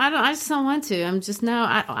 no, I just don't want to.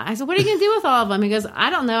 I said, what are you going to do with all of them? He goes, I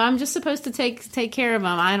don't know. I'm just supposed to take care of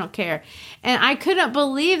them. I don't care. And I couldn't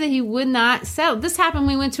believe that he would not sell. This happened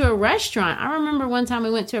when we went to a restaurant. I remember one time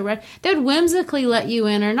we went to a restaurant. They would whimsically let you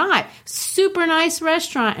in or not. Super nice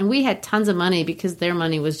restaurant. And we had tons of money because their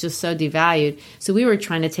money was just so devalued. So we were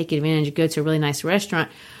trying to take advantage and go to a really nice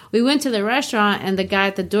restaurant. We went to the restaurant, and the guy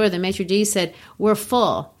at the door, the maitre d', said, we're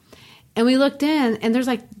full. And we looked in, and there's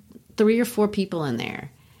like 3 or 4 people in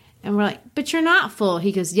there. And we're like, but you're not full.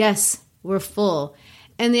 He goes, yes, we're full.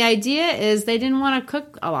 And the idea is they didn't want to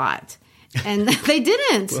cook a lot. And they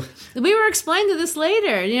didn't. We were explained to this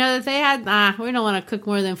later, that they had, we don't want to cook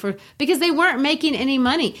more than because they weren't making any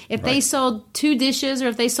money. If they sold 2 dishes or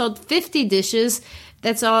if they sold 50 dishes,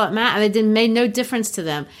 that's all it mattered. It made no difference to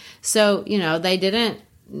them. So, they didn't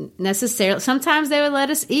necessarily. Sometimes they would let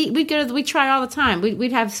us eat. We try all the time.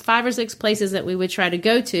 We'd have 5 or 6 places that we would try to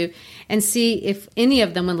go to and see if any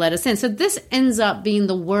of them would let us in. So this ends up being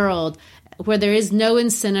the world where there is no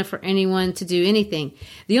incentive for anyone to do anything.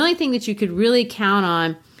 The only thing that you could really count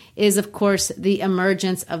on is, of course, the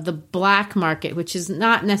emergence of the black market, which is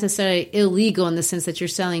not necessarily illegal in the sense that you're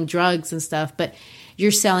selling drugs and stuff, but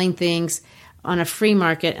you're selling things on a free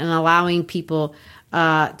market and allowing people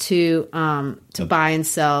to buy and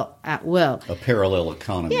sell at will. A parallel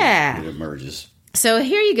economy that emerges. So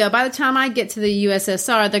here you go. By the time I get to the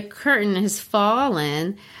USSR, the curtain has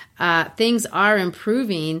fallen. Things are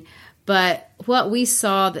improving. But what we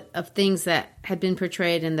saw of things that had been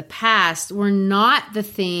portrayed in the past were not the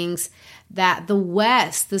things that the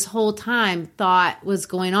West this whole time thought was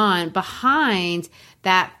going on behind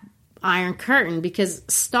that Iron Curtain, because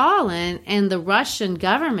Stalin and the Russian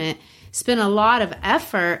government spent a lot of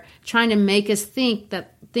effort trying to make us think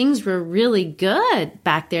that things were really good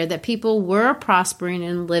back there, that people were prospering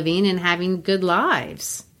and living and having good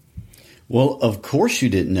lives. Well, of course you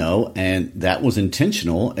didn't know, and that was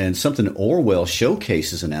intentional, and something Orwell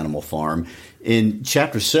showcases in Animal Farm. In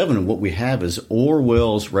Chapter 7, what we have is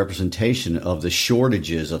Orwell's representation of the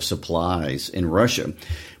shortages of supplies in Russia.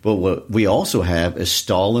 But what we also have is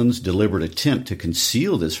Stalin's deliberate attempt to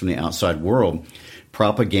conceal this from the outside world.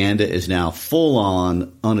 Propaganda is now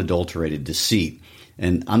full-on, unadulterated deceit.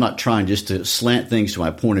 And I'm not trying just to slant things to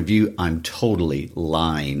my point of view. I'm totally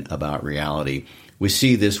lying about reality. We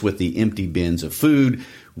see this with the empty bins of food.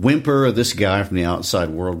 Whymper, this guy from the outside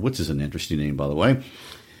world, which is an interesting name, by the way,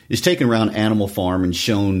 is taken around Animal Farm and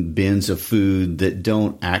shown bins of food that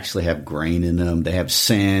don't actually have grain in them. They have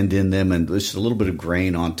sand in them and just a little bit of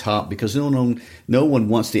grain on top, because no one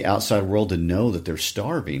wants the outside world to know that they're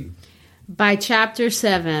starving. By Chapter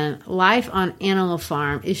 7, life on Animal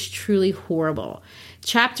Farm is truly horrible.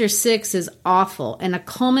 Chapter 6 is awful and a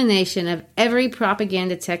culmination of every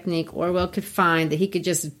propaganda technique Orwell could find that he could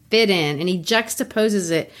just fit in, and he juxtaposes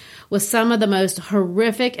it with some of the most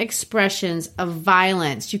horrific expressions of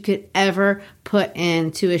violence you could ever put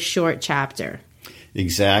into a short chapter.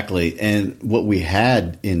 Exactly. And what we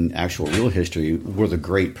had in actual real history were the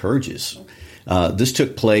Great Purges. This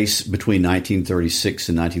took place between 1936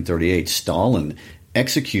 and 1938. Stalin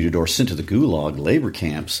executed or sent to the Gulag labor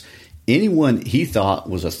camps anyone he thought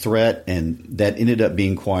was a threat, and that ended up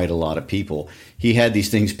being quite a lot of people. He had these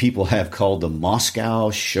things people have called the Moscow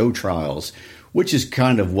show trials, which is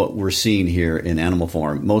kind of what we're seeing here in Animal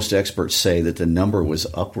Farm. Most experts say that the number was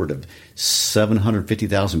upward of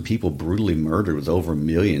 750,000 people brutally murdered, with over 1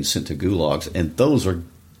 million sent to gulags, and those are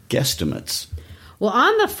guesstimates. Well,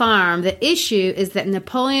 on the farm, the issue is that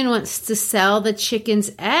Napoleon wants to sell the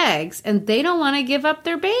chickens' eggs, and they don't want to give up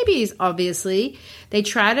their babies, obviously. They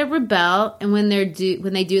try to rebel, and when they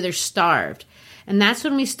do, they're starved. And that's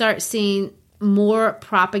when we start seeing more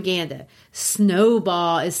propaganda.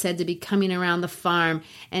 Snowball is said to be coming around the farm,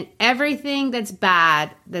 and everything that's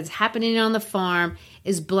bad that's happening on the farm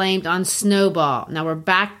is blamed on Snowball. Now we're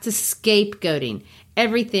back to scapegoating.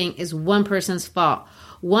 Everything is one person's fault.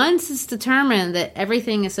 Once it's determined that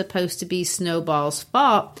everything is supposed to be Snowball's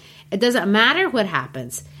fault, it doesn't matter what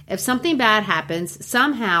happens. If something bad happens,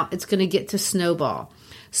 somehow it's going to get to Snowball.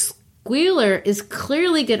 Squealer is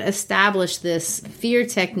clearly going to establish this fear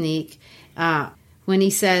technique when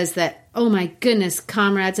he says that, "Oh my goodness,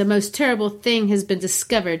 comrades, a most terrible thing has been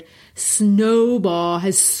discovered. Snowball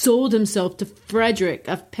has sold himself to Frederick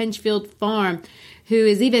of Penchfield Farm, who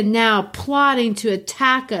is even now plotting to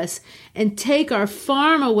attack us and take our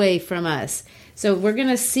farm away from us." So we're going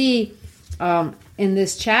to see in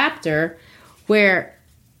this chapter where,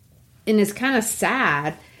 and it's kind of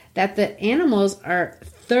sad, that the animals are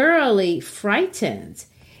thoroughly frightened.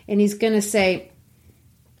 And he's going to say,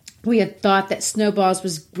 "We had thought that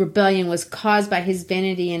Snowball's rebellion was caused by his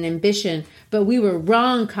vanity and ambition, but we were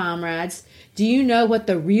wrong, comrades. Do you know what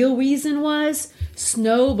the real reason was?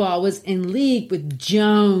 Snowball was in league with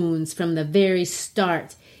Jones from the very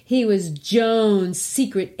start. He was Jones'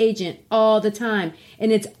 secret agent all the time,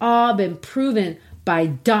 and it's all been proven by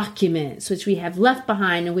documents, which we have left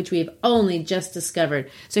behind and which we have only just discovered."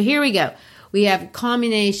 So here we go. We have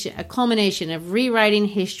a culmination of rewriting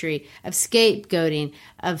history, of scapegoating,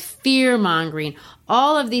 of fear-mongering.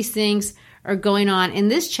 All of these things are going on,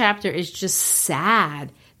 and this chapter is just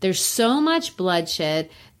sad. There's so much bloodshed.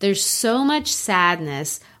 There's so much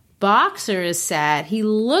sadness. Boxer is sad. He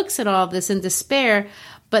looks at all this in despair,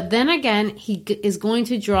 but then again, he is going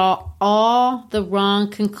to draw all the wrong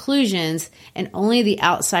conclusions, and only the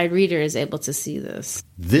outside reader is able to see this.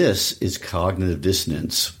 This is cognitive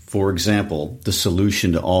dissonance. For example, the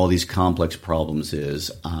solution to all these complex problems is,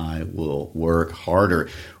 I will work harder.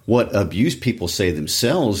 What abuse people say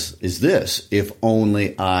themselves is this: if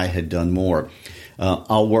only I had done more.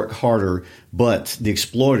 I'll work harder, but the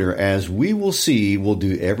exploiter, as we will see, will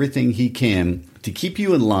do everything he can to keep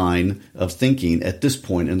you in line of thinking at this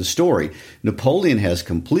point in the story. Napoleon has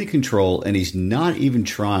complete control, and he's not even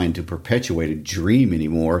trying to perpetuate a dream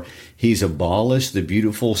anymore. He's abolished the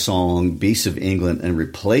beautiful song Beasts of England and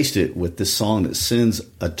replaced it with this song that sends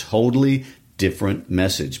a totally different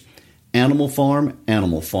message. Animal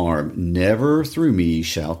Farm, never through me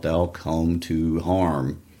shalt thou come to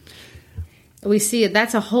harm. We see it.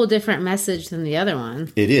 That's a whole different message than the other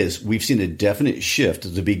one. It is. We've seen a definite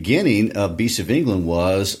shift. The beginning of Beasts of England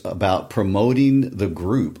was about promoting the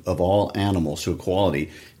group of all animals to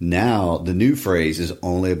equality. Now, the new phrase is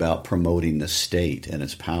only about promoting the state and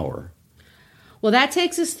its power. Well, that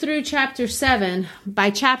takes us through chapter 7.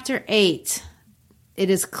 By chapter 8,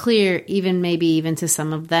 it is clear, maybe even to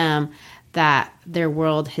some of them, that their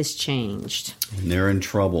world has changed. And they're in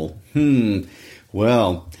trouble.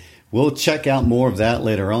 Well, we'll check out more of that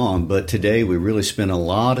later on, but today we really spent a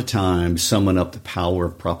lot of time summing up the power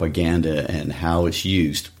of propaganda and how it's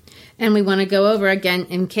used. And we want to go over again,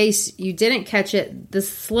 in case you didn't catch it, the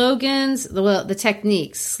slogans, the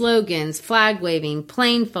techniques, slogans, flag waving,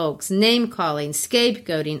 plain folks, name calling,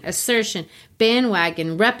 scapegoating, assertion,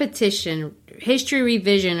 bandwagon, repetition, history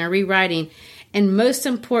revision or rewriting, and most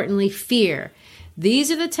importantly, fear. These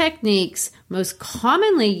are the techniques most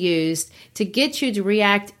commonly used to get you to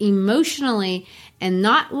react emotionally and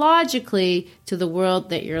not logically to the world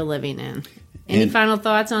that you're living in. Any final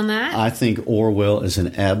thoughts on that? I think Orwell is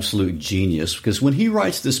an absolute genius because when he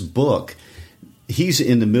writes this book, he's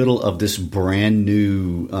in the middle of this brand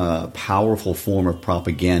new, powerful form of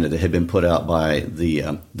propaganda that had been put out by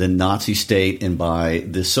the Nazi state and by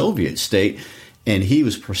the Soviet state. And he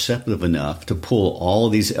was perceptive enough to pull all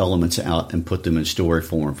of these elements out and put them in story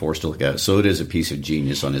form for us to look at. So it is a piece of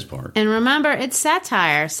genius on his part. And remember, it's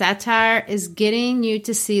satire. Satire is getting you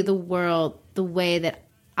to see the world the way that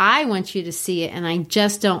I want you to see it, and I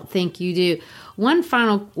just don't think you do. One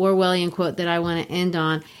final Orwellian quote that I want to end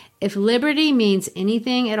on. If liberty means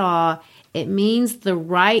anything at all, it means the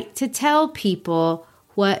right to tell people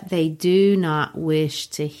what they do not wish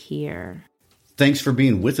to hear. Thanks for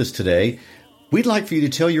being with us today. We'd like for you to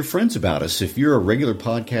tell your friends about us. If you're a regular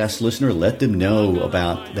podcast listener, let them know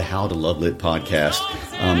about the How to Love Lit podcast.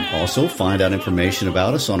 Also, find out information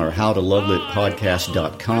about us on our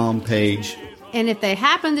howtolovelitpodcast.com page. And if they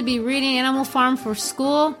happen to be reading Animal Farm for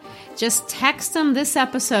school, just text them this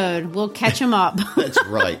episode. We'll catch them up. That's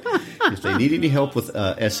right. If they need any help with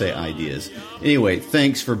essay ideas. Anyway,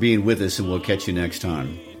 thanks for being with us, and we'll catch you next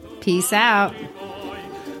time. Peace out.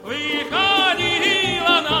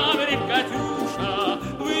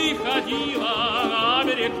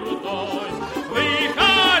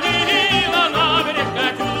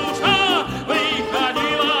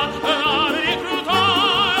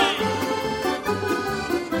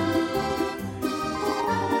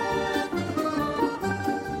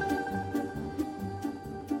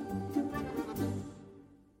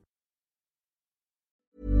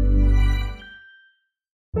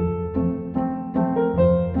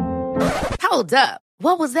 Hold up.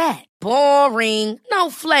 What was that? Boring. No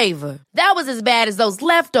flavor. That was as bad as those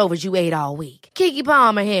leftovers you ate all week. Keke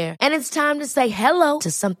Palmer here, and it's time to say hello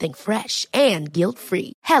to something fresh and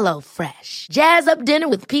guilt-free. Hello Fresh. Jazz up dinner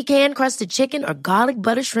with pecan-crusted chicken or garlic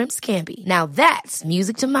butter shrimp scampi. Now that's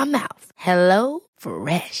music to my mouth. Hello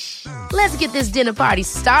Fresh. Let's get this dinner party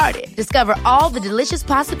started. Discover all the delicious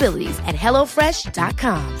possibilities at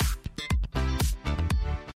HelloFresh.com.